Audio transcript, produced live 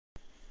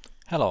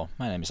Hello,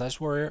 my name is Ice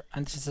Warrior,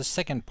 and this is the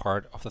second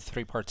part of the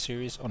three-part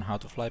series on how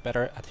to fly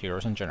better at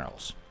Heroes and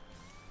Generals.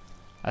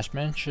 As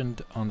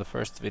mentioned on the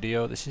first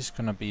video, this is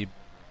gonna be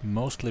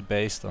mostly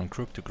based on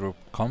group-to-group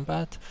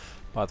combat,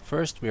 but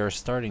first we are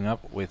starting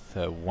up with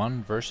a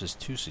 1 versus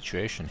 2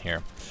 situation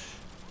here.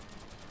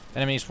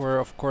 Enemies were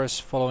of course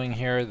following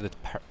here the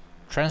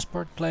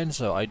transport plane,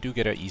 so I do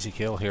get an easy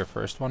kill here,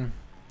 first one.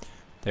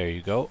 There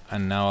you go,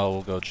 and now I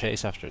will go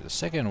chase after the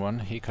second one.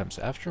 He comes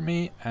after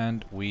me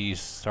and we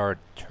start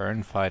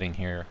turn fighting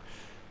here.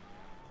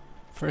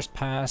 First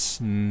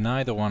pass,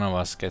 neither one of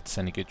us gets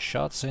any good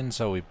shots in,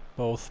 so we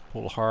both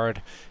pull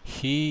hard.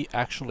 He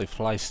actually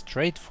flies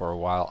straight for a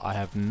while. I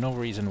have no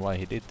reason why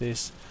he did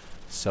this,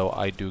 so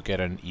I do get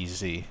an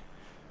easy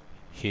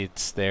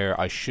hits there.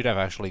 I should have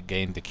actually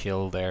gained the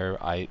kill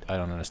there. I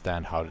don't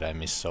understand how did I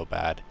miss so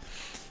bad.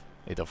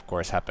 It of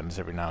course happens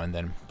every now and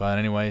then, but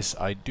anyways,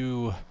 I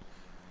do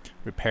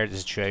repair the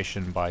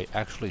situation by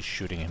actually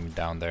shooting him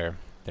down there.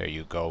 There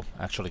you go.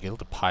 Actually killed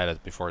the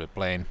pilot before the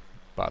plane,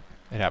 but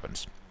it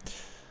happens.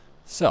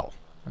 So,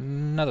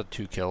 another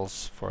 2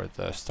 kills for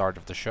the start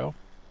of the show.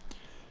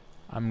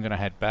 I'm gonna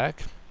head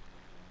back,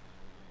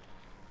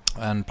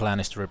 and plan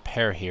is to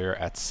repair here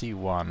at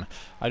C1.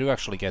 I do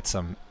actually get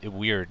some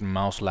weird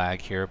mouse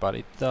lag here, but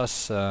it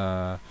does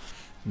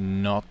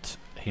not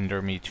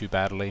hinder me too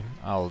badly.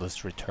 I'll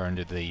just return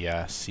to the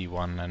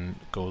C1 and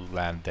go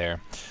land there.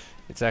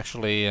 It's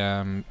actually,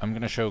 I'm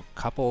gonna show a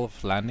couple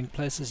of landing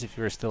places if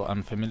you're still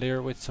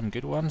unfamiliar with some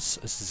good ones.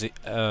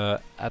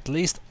 At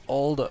least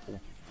all the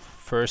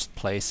first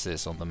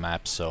places on the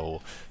map,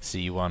 so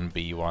C1,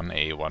 B1,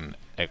 A1,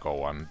 Echo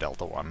 1,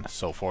 Delta 1,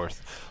 so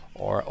forth,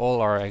 or all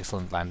are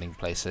excellent landing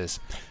places.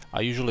 I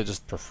usually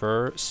just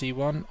prefer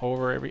C1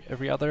 over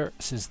every other,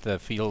 since the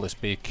field is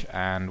big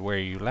and where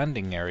you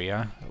landing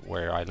area,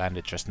 where I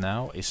landed just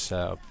now, is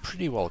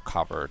pretty well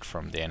covered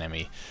from the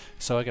enemy.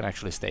 So I can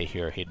actually stay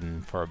here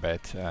hidden for a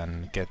bit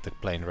and get the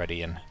plane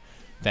ready and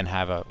then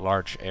have a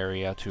large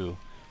area to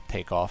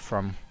take off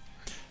from.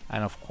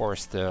 And of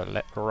course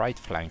the right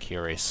flank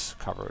here is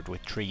covered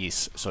with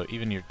trees, so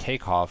even your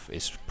takeoff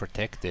is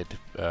protected,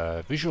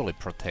 visually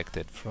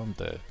protected from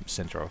the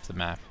center of the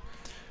map.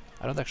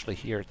 I don't actually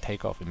hear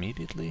takeoff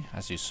immediately.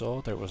 As you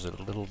saw, there was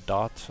a little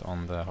dot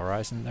on the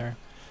horizon there.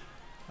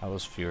 I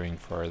was fearing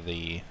for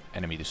the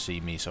enemy to see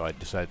me, so I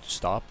decided to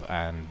stop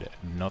and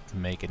not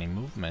make any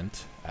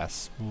movement,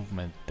 as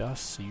movement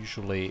does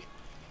usually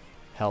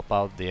help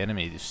out the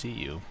enemy to see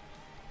you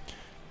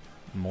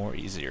more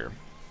easier.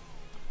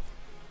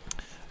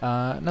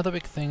 Another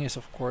big thing is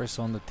of course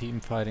on the team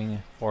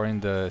fighting, or in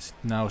the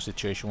now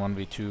situation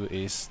 1v2,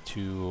 is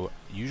to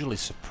usually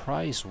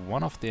surprise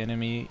one of the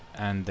enemy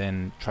and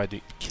then try to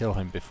kill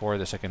him before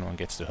the second one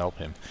gets to help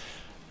him.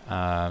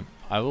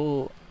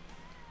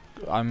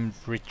 I'm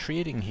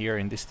retreating here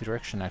in this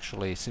direction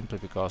actually simply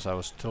because I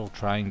was still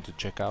trying to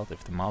check out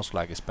if the mouse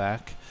lag is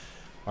back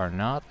or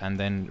not, and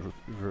then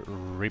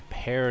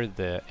repair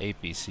the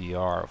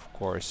APCR, of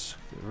course,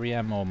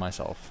 re-ammo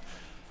myself.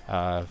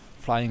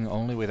 Flying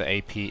only with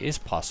AP is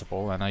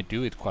possible, and I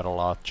do it quite a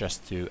lot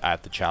just to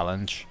add the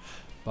challenge,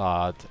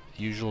 but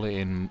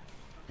usually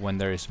when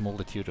there is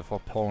multitude of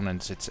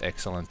opponents, it's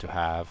excellent to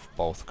have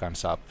both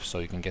guns up so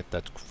you can get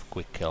that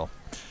quick kill.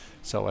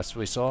 So as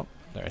we saw,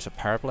 there's a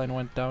paraplane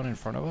went down in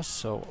front of us,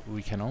 so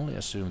we can only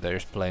assume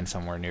there's plane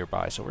somewhere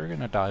nearby, so we're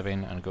gonna dive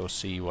in and go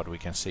see what we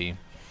can see.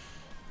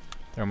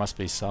 There must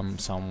be some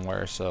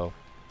somewhere, so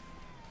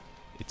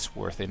it's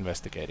worth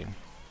investigating.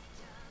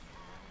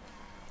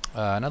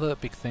 Another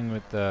big thing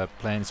with the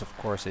planes, of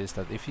course, is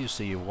that if you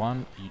see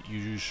one,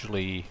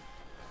 usually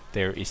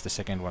there is the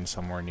second one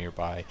somewhere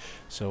nearby.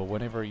 So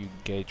whenever you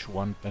engage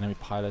one enemy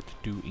pilot,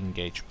 do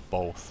engage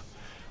both,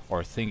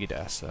 or think it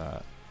as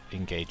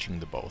engaging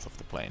the both of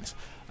the planes.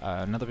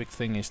 Another big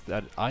thing is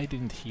that I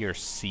didn't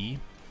see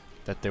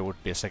that there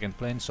would be a second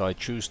plane, so I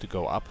choose to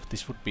go up.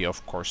 This would be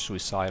of course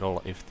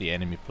suicidal if the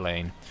enemy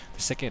plane,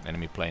 the second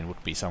enemy plane,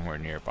 would be somewhere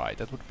nearby.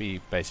 That would be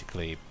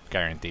basically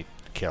guaranteed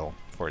kill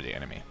for the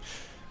enemy.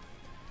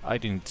 I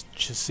didn't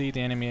see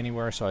the enemy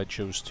anywhere, so I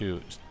chose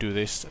to do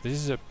this. This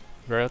is a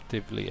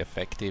relatively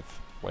effective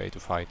way to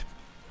fight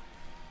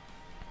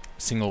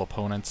single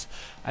opponents,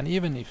 and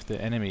even if the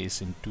enemy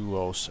is in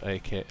duos,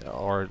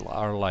 or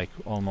are like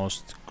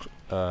almost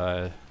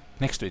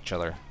next to each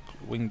other,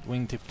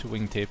 wingtip to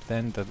wingtip,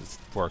 then that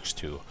works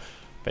too.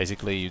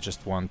 Basically, you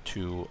just want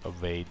to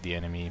evade the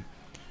enemy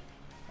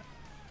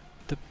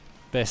the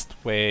best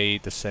way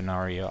the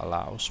scenario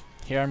allows.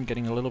 Here I'm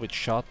getting a little bit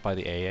shot by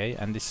the AA,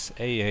 and this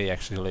AA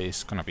actually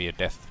is gonna be a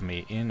death to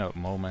me in a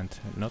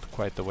moment. Not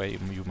quite the way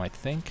you might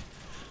think,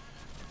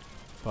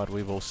 but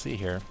we will see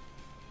here.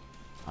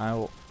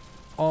 I'm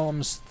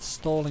almost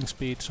stalling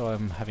speed, so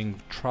I'm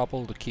having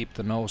trouble to keep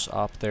the nose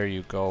up. There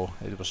you go.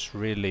 It was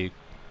really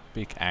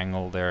big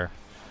angle there.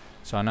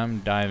 So now I'm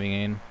diving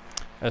in.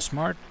 A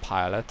smart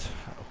pilot,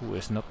 who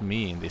is not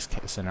me in this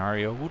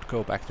scenario, would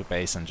go back to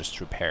base and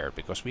just repair,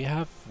 because we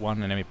have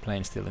one enemy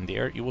plane still in the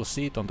air. You will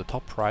see it on the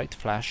top right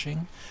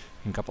flashing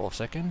in a couple of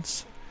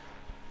seconds.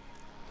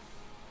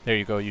 There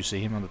you go, you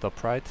see him on the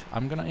top right.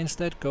 I'm gonna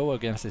instead go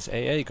against this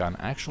AA gun,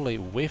 actually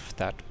whiff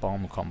that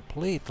bomb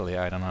completely.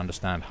 I don't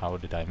understand how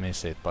did I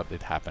miss it, but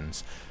it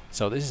happens.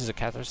 So this is a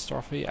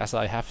catastrophe, as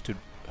I have to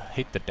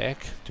hit the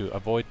deck to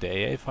avoid the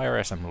AA fire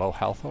as I'm low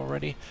health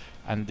already,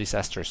 and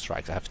disaster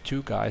strikes. I have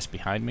 2 guys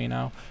behind me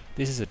now.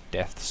 This is a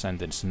death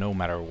sentence no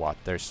matter what.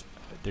 There's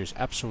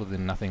absolutely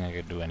nothing I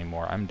can do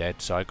anymore. I'm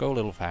dead, so I go a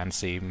little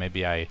fancy.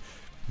 Maybe I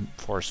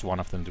force one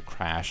of them to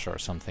crash or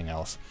something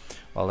else.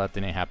 Well, that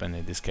didn't happen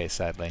in this case,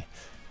 sadly.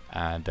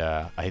 And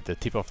I hit the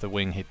tip of the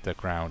wing, hit the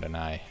ground, and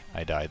I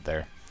died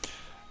there.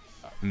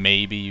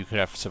 Maybe you could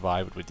have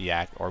survived with the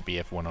Yak or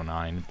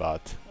BF-109,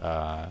 but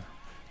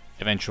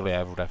eventually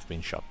I would have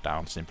been shot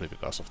down simply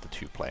because of the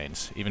 2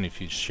 planes. Even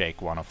if you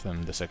shake one of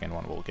them, the second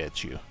one will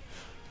get you.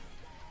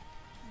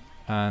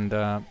 And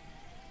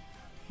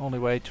only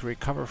way to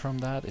recover from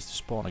that is to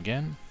spawn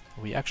again.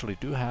 We actually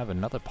do have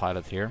another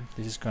pilot here.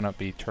 This is gonna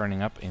be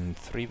turning up in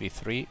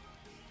 3v3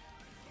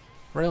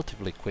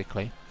 relatively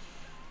quickly.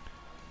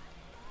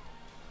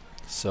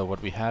 So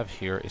what we have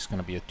here is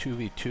gonna be a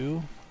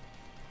 2v2.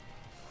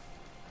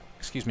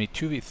 Excuse me,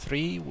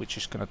 2v3, which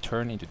is gonna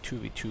turn into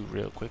 2v2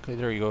 real quickly.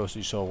 There you go, so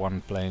you saw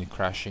one plane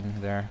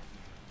crashing there.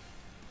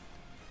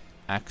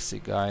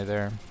 Axie guy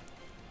there,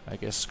 I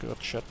guess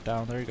got shut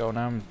down. There you go,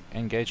 now I'm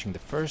engaging the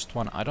first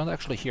one. I don't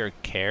actually here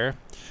care.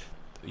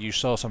 You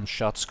saw some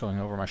shots going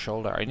over my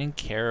shoulder. I didn't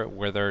care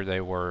whether they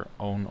were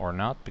own or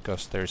not,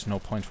 because there's no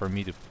point for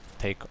me to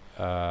take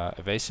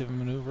evasive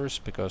maneuvers,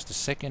 because the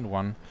second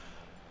one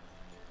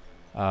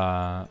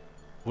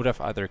would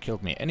have either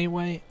killed me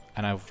anyway,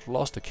 and I've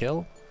lost a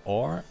kill,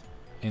 or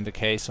in the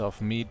case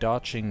of me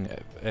dodging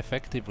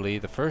effectively,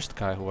 the first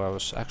guy who I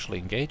was actually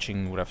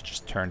engaging would have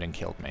just turned and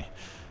killed me.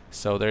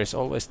 So there's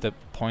always the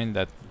point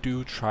that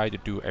do try to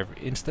do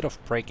instead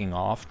of breaking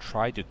off,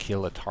 try to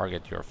kill a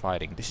target you're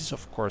fighting. This is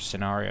of course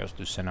scenario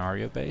to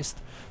scenario based.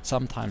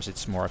 Sometimes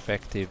it's more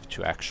effective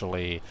to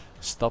actually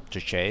stop the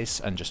chase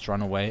and just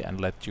run away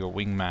and let your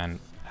wingman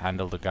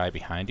handle the guy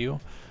behind you.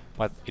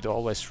 But it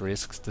always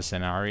risks the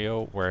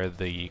scenario where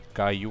the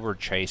guy you were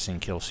chasing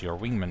kills your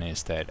wingman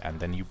instead, and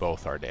then you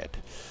both are dead.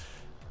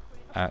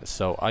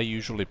 So I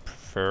usually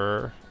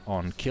prefer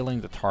on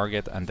killing the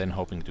target and then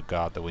hoping to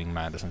God the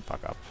wingman doesn't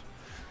fuck up.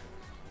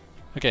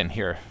 Again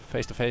here,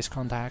 face-to-face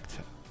contact.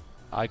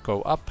 I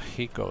go up,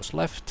 he goes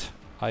left.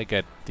 I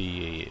get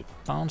the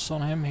bounce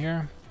on him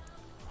here.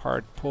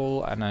 Hard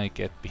pull, and I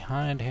get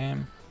behind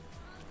him.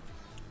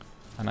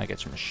 And I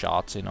get some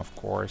shots in, of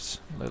course.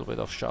 A little bit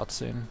of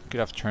shots in. Could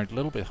have turned a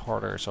little bit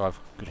harder so I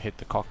could hit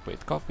the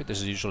cockpit. Cockpit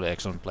is usually an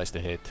excellent place to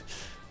hit.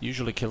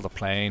 Usually kill the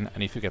plane,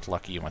 and if you get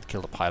lucky you might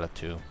kill the pilot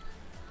too.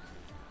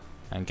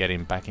 And get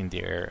him back in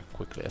the air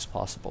quickly as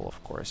possible,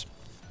 of course.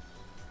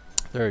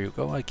 There you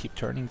go, I keep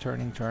turning.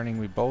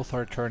 We both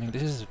are turning.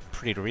 This is a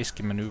pretty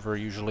risky maneuver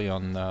usually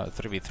on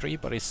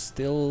 3v3, but it's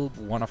still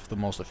one of the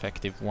most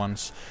effective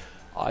ones.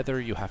 Either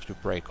you have to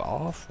break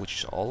off, which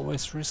is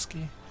always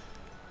risky,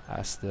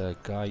 as the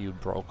guy you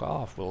broke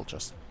off will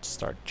just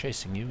start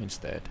chasing you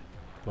instead.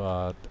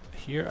 But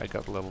here I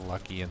got a little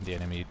lucky and the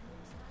enemy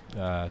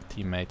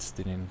teammates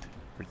didn't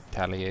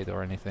retaliate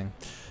or anything.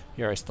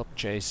 Here I stopped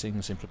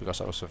chasing simply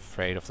because I was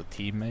afraid of the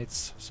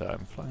teammates, so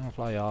I'm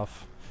fly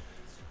off.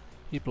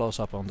 He blows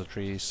up on the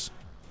trees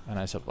and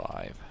I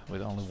survive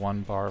with only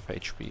 1 bar of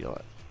HP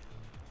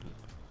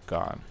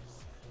gone.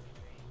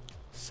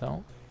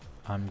 So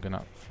I'm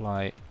gonna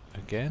fly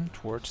again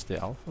towards the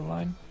alpha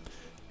line.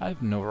 I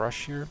have no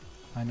rush here.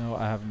 I know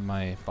I have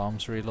my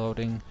bombs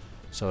reloading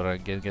so that I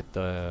can get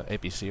the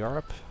APCR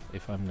up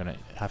if I'm gonna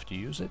have to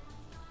use it.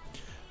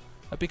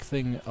 A big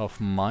thing of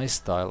my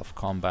style of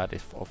combat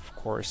is, of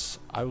course,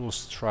 I will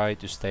try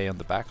to stay on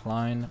the back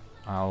line.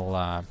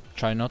 I'll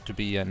try not to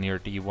be near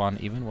D1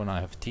 even when I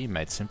have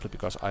teammates, simply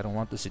because I don't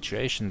want the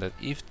situation that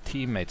if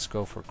teammates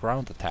go for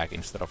ground attack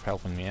instead of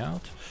helping me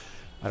out,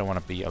 I don't want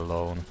to be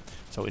alone.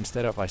 So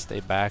instead I stay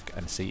back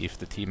and see if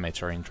the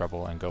teammates are in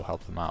trouble and go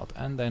help them out.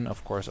 And then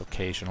of course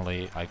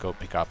occasionally I go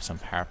pick up some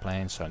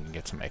paraplanes so I can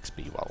get some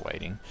XP while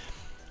waiting.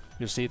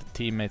 You'll see the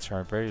teammates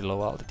are very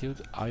low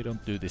altitude. I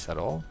don't do this at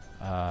all.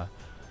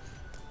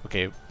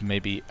 Okay,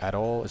 maybe at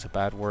all is a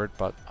bad word,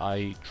 but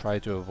I try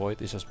to avoid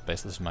this as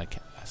best as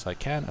I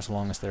can, as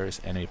long as there is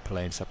any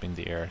planes up in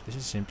the air. This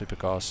is simply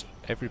because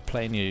every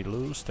plane you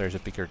lose, there's a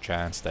bigger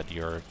chance that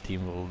your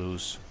team will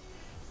lose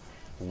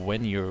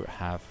when you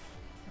have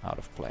out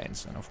of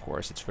planes. And of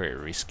course it's very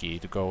risky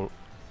to go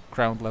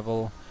ground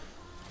level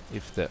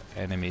if the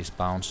enemies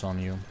bounce on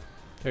you.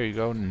 There you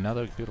go,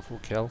 another beautiful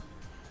kill.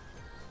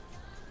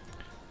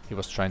 He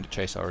was trying to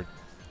chase our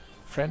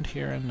friend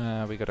here,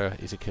 and we got an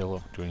easy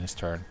kill during his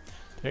turn.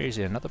 There is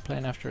another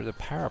plane after the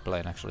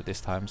paraplane actually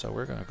this time, so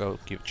we're gonna go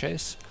give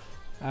chase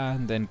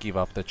and then give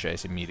up the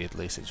chase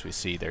immediately, since we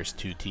see there's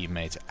 2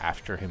 teammates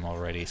after him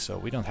already, so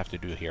we don't have to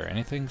do here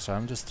anything. So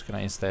I'm just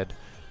gonna instead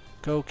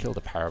go kill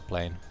the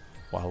paraplane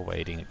while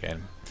waiting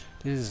again.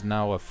 This is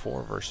now a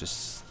 4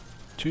 versus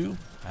 2,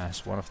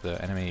 as one of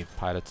the enemy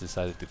pilots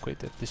decided to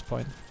quit at this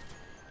point.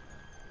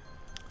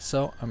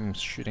 So I'm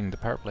shooting the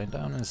power plane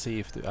down and see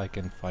if I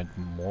can find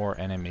more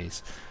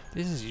enemies.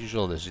 This is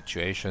usually the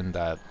situation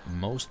that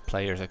most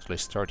players actually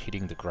start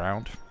hitting the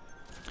ground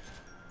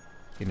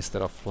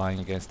instead of flying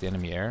against the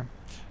enemy air.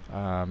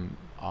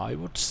 I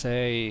would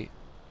say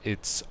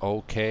it's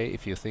okay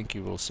if you think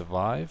you will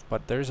survive,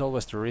 but there's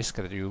always the risk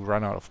that you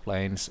run out of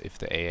planes if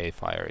the AA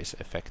fire is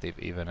effective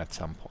even at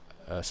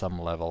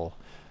some level,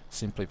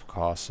 simply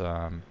because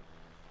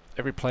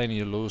every plane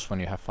you lose when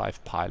you have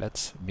 5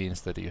 pilots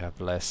means that you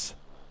have less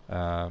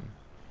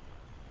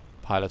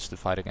pilots to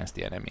fight against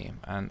the enemy,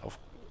 and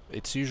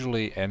it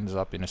usually ends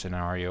up in a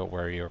scenario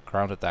where your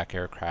ground attack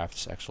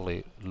aircrafts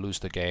actually lose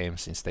the game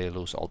since they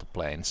lose all the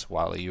planes,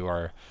 while you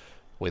are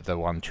with the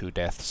 1-2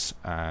 deaths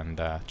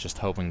and just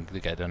hoping to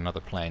get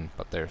another plane,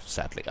 but they're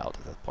sadly out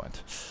at that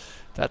point.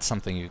 That's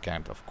something you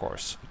can't, of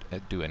course,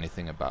 do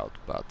anything about,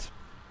 but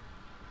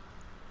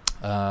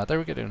there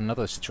we get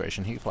another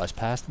situation. He flies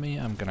past me,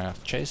 I'm gonna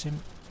chase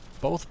him.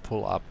 Both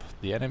pull up.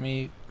 The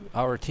enemy,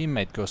 our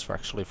teammate goes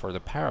actually for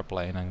the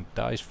paraplane and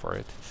dies for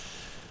it.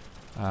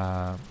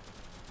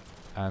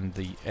 And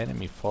the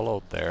enemy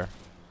followed there.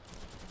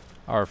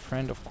 Our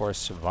friend of course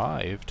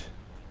survived,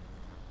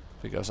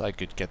 because I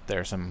could get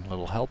there some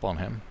little help on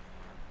him.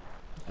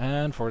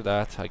 And for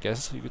that, I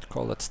guess you could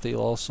call that steal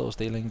also,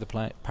 stealing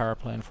the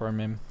paraplane from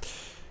him.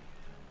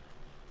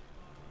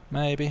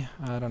 Maybe,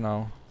 I don't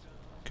know.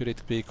 Could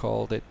it be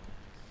called it?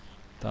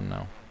 Don't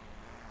know.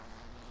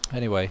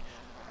 Anyway,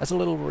 as a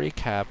little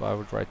recap, I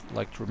would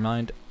like to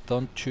remind: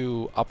 don't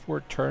do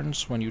upward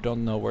turns when you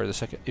don't know where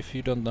if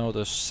you don't know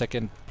the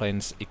second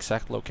plane's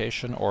exact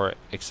location or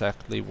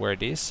exactly where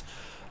it is.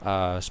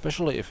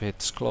 Especially if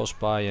it's close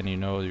by and you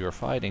know you're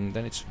fighting,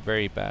 then it's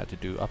very bad to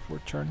do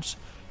upward turns.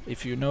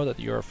 If you know that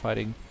you're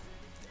fighting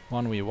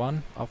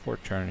 1v1,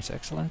 upward turn is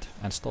excellent,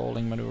 and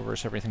stalling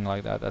maneuvers, everything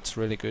like that, that's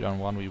really good on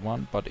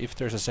 1v1. But if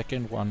there's a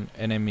second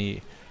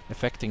enemy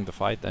affecting the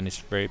fight, then it's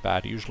very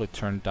bad, usually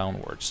turn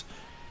downwards.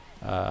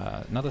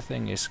 Another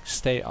thing is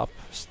stay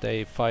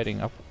fighting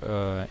up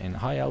in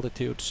high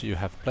altitudes, you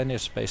have plenty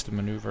of space to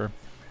maneuver.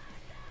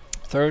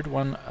 Third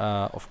one,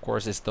 of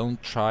course, is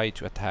don't try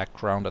to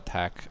ground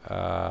attack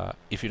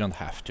if you don't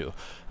have to.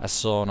 As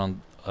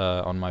shown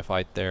on my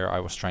fight there,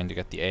 I was trying to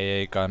get the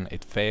AA gun,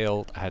 it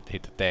failed, I had to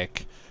hit the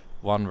deck,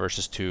 1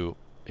 versus 2,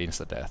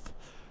 insta-death.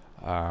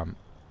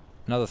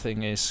 Another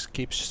thing is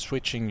keep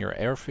switching your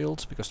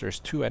airfields, because there's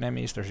 2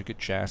 enemies, there's a good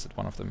chance that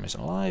one of them is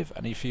alive,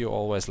 and if you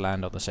always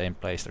land on the same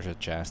place, there's a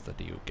chance that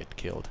you get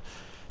killed.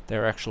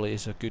 There actually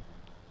is a good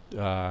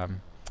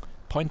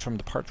point from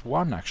the part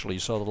 1, actually. You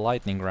saw the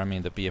lightning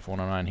ramming the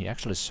BF-109, he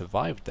actually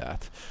survived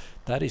that.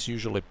 That is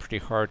usually pretty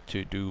hard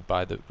to do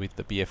with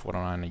the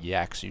BF-109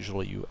 Yaks.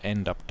 Usually you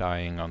end up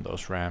dying on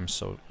those rams,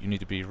 so you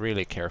need to be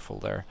really careful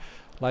there.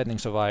 Lightning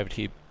survived,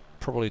 he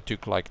probably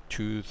took like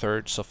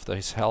 2/3 of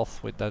his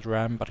health with that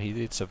ram, but he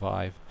did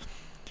survive.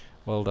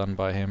 Well done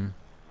by him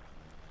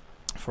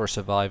for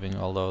surviving,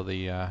 although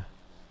the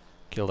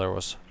kill there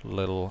was a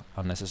little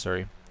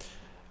unnecessary.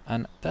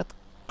 And that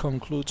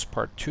concludes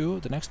part 2.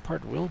 The next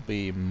part will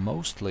be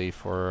mostly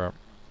for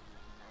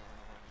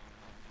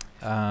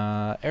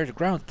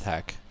air-to-ground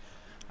attack,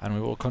 and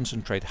we will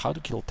concentrate how to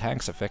kill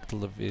tanks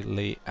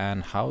effectively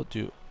and how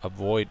to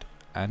avoid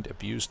and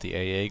abuse the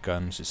AA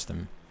gun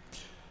system.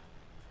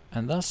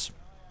 And thus,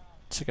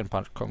 second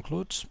part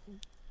concludes.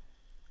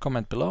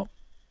 Comment below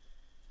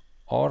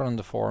or on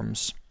the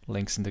forums,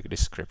 links in the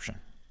description.